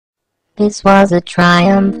This was a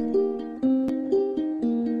triumph.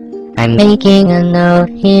 I'm making a note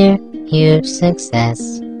here, huge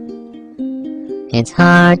success. It's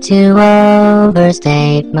hard to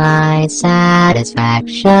overstate my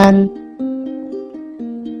satisfaction.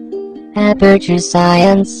 Aperture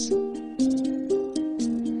science.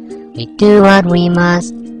 We do what we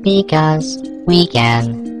must because we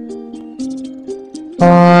can.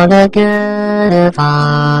 For the good of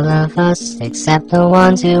all of us, except the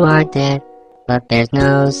ones who are dead. But there's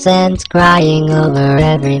no sense crying over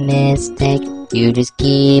every mistake. You just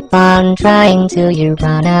keep on trying till you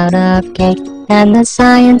run out of cake. And the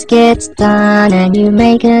science gets done and you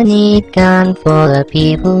make a neat gun for the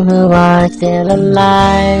people who are still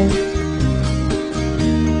alive.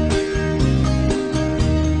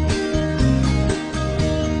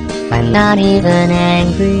 I'm not even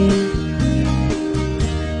angry.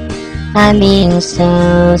 I'm being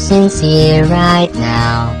so sincere right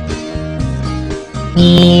now.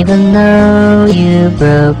 Even though you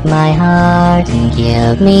broke my heart and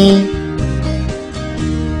killed me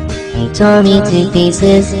and tore me to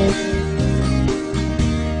pieces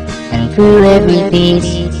and threw every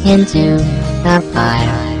piece into the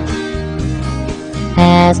fire.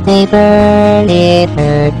 As they burned, it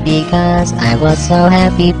hurt because I was so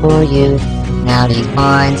happy for you. Now these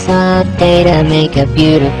points of data make a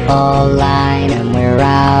beautiful line, and we're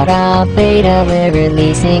out of beta, we're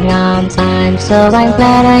releasing on time. So I'm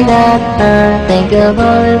glad I got her. Think of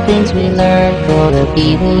all the things we learned for the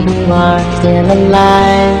people who are still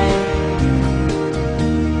alive.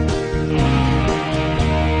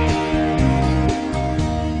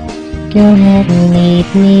 Go ahead and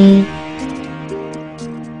leave me.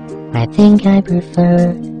 I think I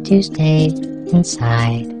prefer to stay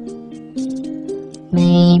inside.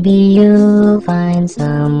 Maybe you'll find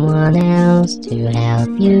someone else to help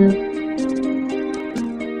you.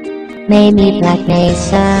 Maybe Black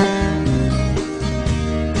Mesa.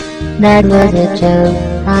 That was a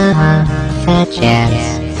joke, haha, fat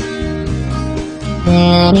chance.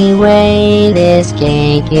 Anyway, this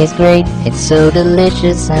cake is great. It's so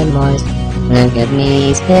delicious and moist. Look at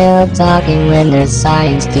me still talking when there's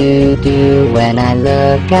science to do. When I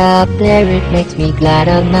look up there, it makes me glad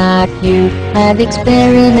I'm not you. I have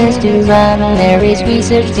experiments to run, there is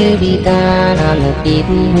research to be done on the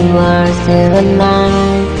people who are still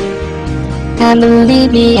alive. And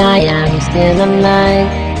believe me, I am still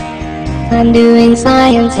alive. I'm doing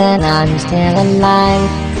science and I'm still alive.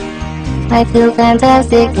 I feel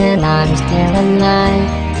fantastic and I'm still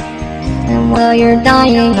alive. And while you're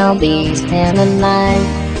dying, I'll be still alive.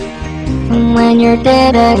 And when you're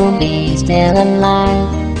dead, I will be still alive.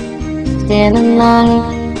 Still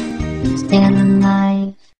alive. Still alive.